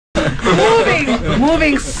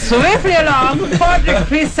moving swiftly along. Padraig,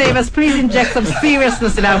 please save us. Please inject some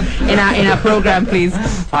seriousness in our program, please.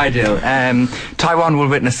 I do. Taiwan will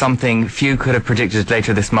witness something few could have predicted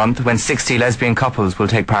later this month, when 60 lesbian couples will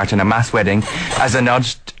take part in a mass wedding as a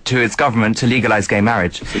nudge to its government to legalise gay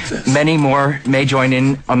marriage. Success. Many more may join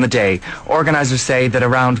in on the day. Organisers say that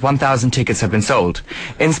around 1,000 tickets have been sold.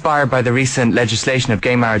 Inspired by the recent legislation of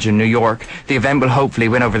gay marriage in New York, the event will hopefully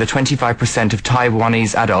win over the 25% of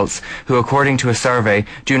Taiwanese adults who, according to a survey,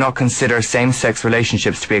 do not consider same-sex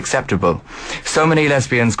relationships to be acceptable. So many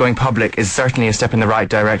lesbians going public is certainly a step in the right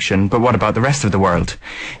direction, but what about the rest of the world?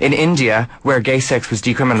 In India, where gay sex was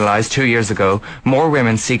decriminalised 2 years ago, more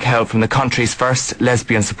women seek help from the country's first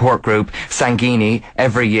lesbian support group, Sangini,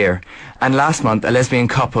 every year. And last month, a lesbian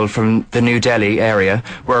couple from the New Delhi area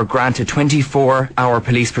were granted 24-hour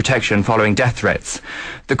police protection following death threats.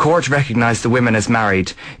 The court recognised the women as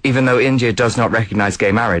married, even though India does not recognise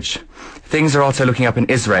gay marriage. Things are also looking up in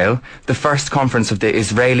Israel. The first conference of the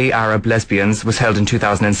Israeli Arab lesbians was held in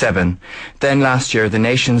 2007. Then last year, the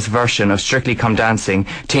nation's version of Strictly Come Dancing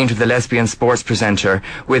teamed with a lesbian sports presenter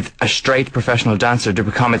with a straight professional dancer to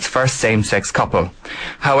become its first same-sex couple.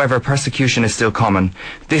 However, persecution is still common.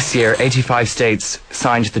 This year, 85 states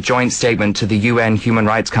signed the joint statement to the UN Human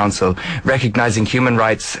Rights Council, recognising human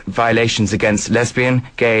rights violations against lesbian,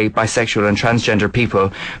 gay, bisexual and transgender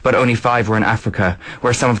people, but only 5 were in Africa,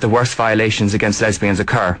 where some of the worst violations against lesbians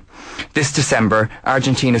occur. This December,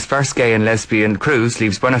 Argentina's first gay and lesbian cruise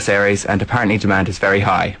leaves Buenos Aires, and apparently demand is very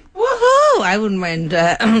high. Woohoo! I wouldn't mind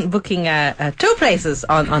booking 2 places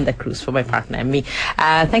on the cruise for my partner and me.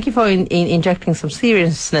 Thank you for injecting some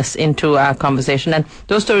seriousness into our conversation. And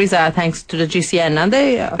those stories are thanks to the GCN, and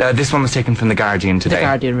they... this one was taken from The Guardian today. The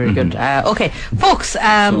Guardian, very good. Okay, folks... so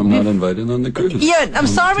I'm not invited on the cruise. Yeah, I'm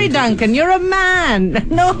sorry, Duncan. You're a man.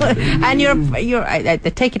 No, and you're. I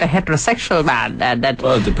take it a heterosexual man.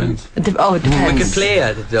 Well, it depends. It depends. We can play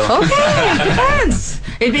it, though. Okay, it depends.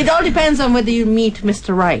 It all depends on whether you meet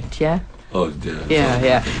Mr. Right, yeah? Oh, yeah.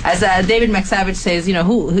 Yeah. As David McSavage says, you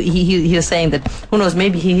know, he was saying that, who knows,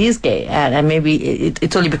 maybe he is gay, and maybe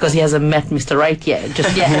it's only because he hasn't met Mr. Right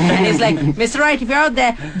just yet. And he's like, Mr. Right, if you're out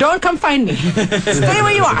there, don't come find me. Stay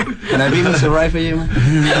where you are. Can I be Mr. Right for you?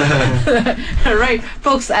 Right,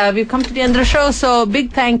 folks, we've come to the end of the show, so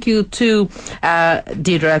big thank you to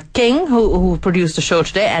Deirdre King, who produced the show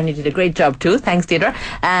today, and he did a great job too. Thanks, Deirdre.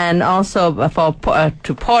 And also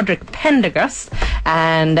to Padraig Prendergast,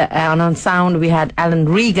 and on sound we had Alan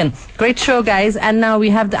Regan. Great show, guys. And now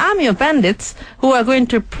we have the Army of Bandits, who are going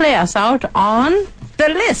to play us out on The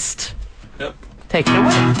List. Yep. Take it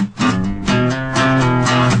away.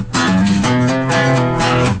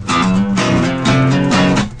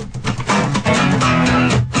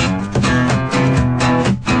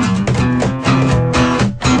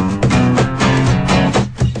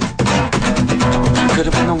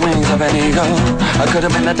 I could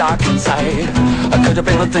have been the dark inside. I could have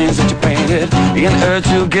been the things that you painted. It hurt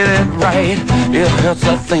to get it right. It hurts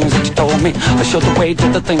the things that you told me. I showed the weight to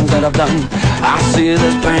the things that I've done. I see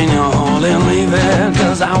this pain you're holding, leave it,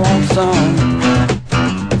 cause I want some.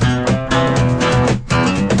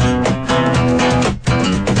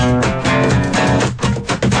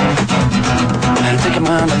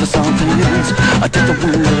 Mind of the song things. I take the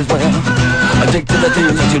wounded as well. I take to the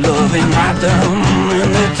things that you love and write them in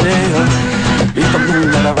the tale. It's the moon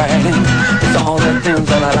that I'm writing. It's all the things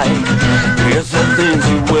that I like. It's the things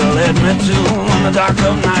you will admit to in the dark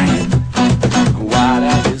of night. What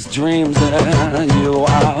are these dreams that you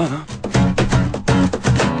are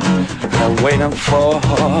waiting for?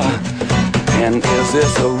 And is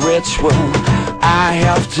this a ritual I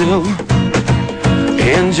have to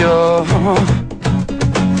endure?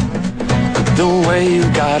 The way you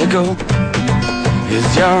gotta go is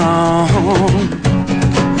your own.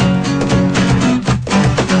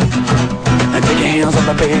 And take your hands off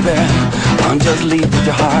me, baby, and just lead with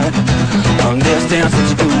your heart. This dance that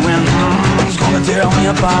you're doing is gonna tear me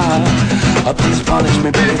apart. Please punish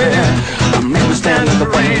me, baby, make me stand in the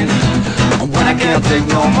rain. When I can't take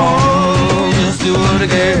no more, just do it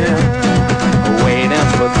again. Waiting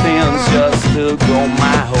for things just to go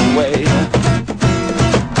my way.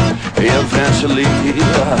 Eventually,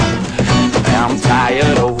 I'm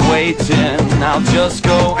tired of waiting. I'll just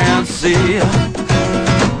go and see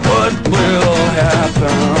what will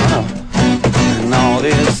happen. And all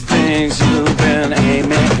these things you've been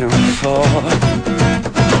aiming for,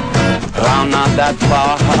 I'm not that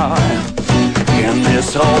far in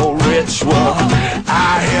this whole ritual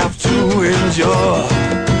I have to endure.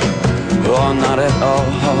 Oh, not at all.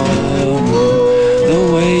 The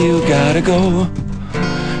way you gotta go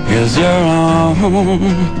is your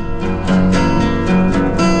own.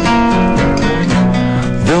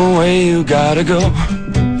 way you gotta go,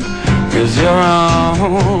 'cause you're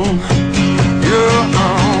on, you're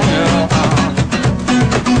on.